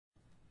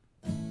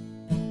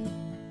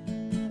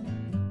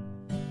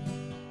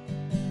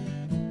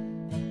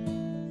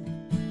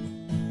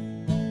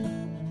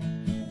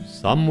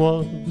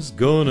Someone's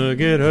gonna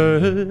get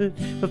hurt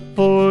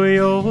before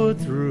you're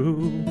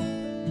through.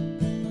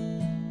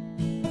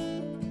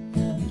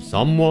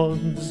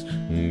 Someone's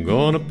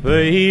gonna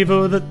pay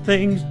for the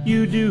things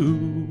you do.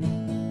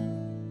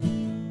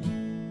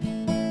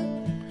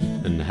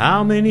 And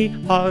how many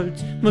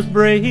hearts must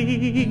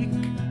break?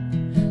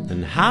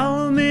 And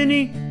how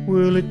many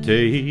will it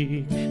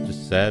take to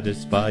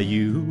satisfy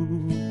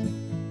you?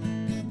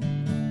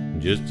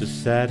 Just to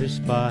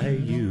satisfy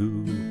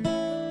you.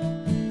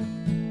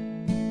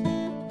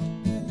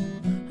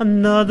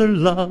 Another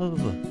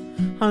love,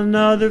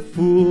 another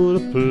fool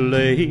to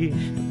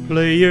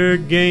play your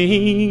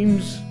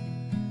games.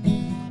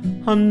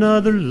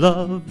 Another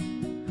love,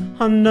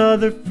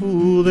 another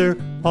fool, they're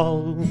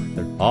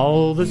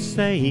all the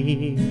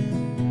same.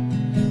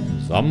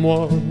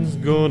 Someone's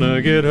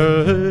gonna get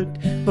hurt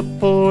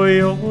before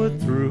you're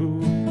through.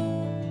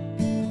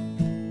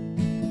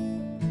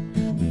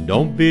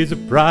 Don't be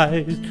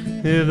surprised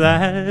if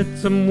that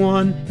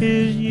someone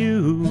is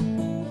you.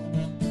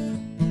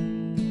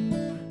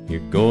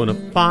 You're gonna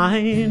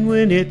find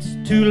when it's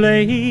too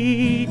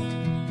late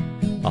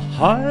a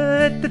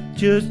heart that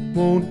just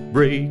won't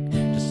break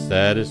to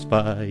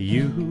satisfy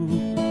you.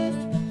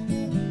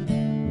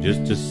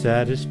 Just to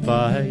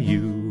satisfy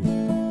you.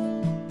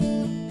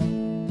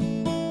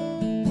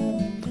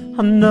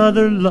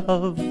 Another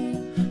love,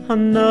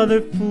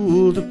 another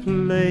fool to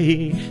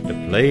play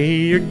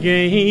your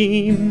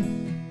game.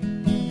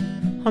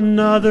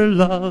 Another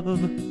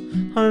love,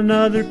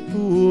 another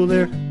fool,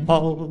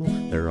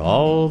 they're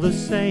all the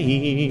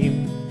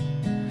same.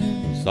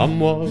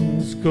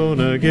 Someone's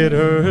gonna get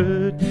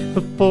hurt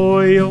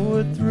before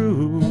you're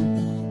through.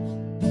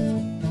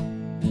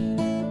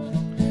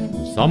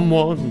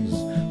 Someone's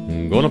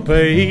gonna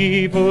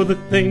pay for the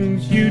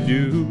things you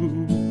do.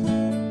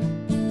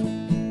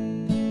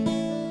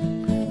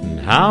 And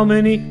how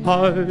many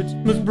hearts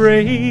must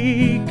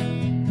break?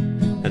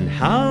 And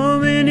how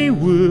many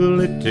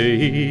will it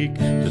take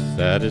to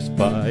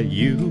satisfy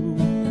you?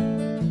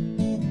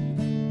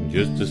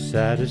 Just to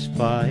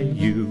satisfy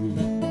you.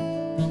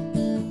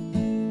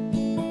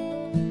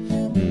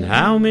 And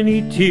how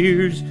many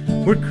tears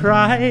were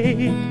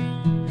cried?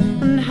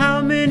 And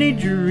how many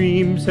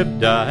dreams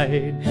have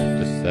died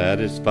to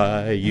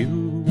satisfy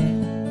you?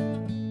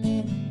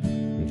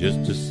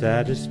 Just to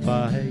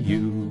satisfy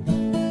you.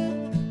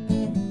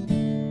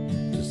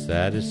 To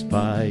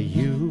satisfy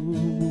you.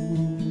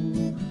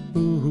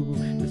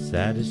 To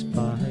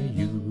satisfy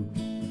you.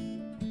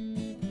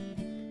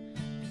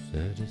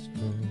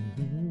 Satisfy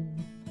you.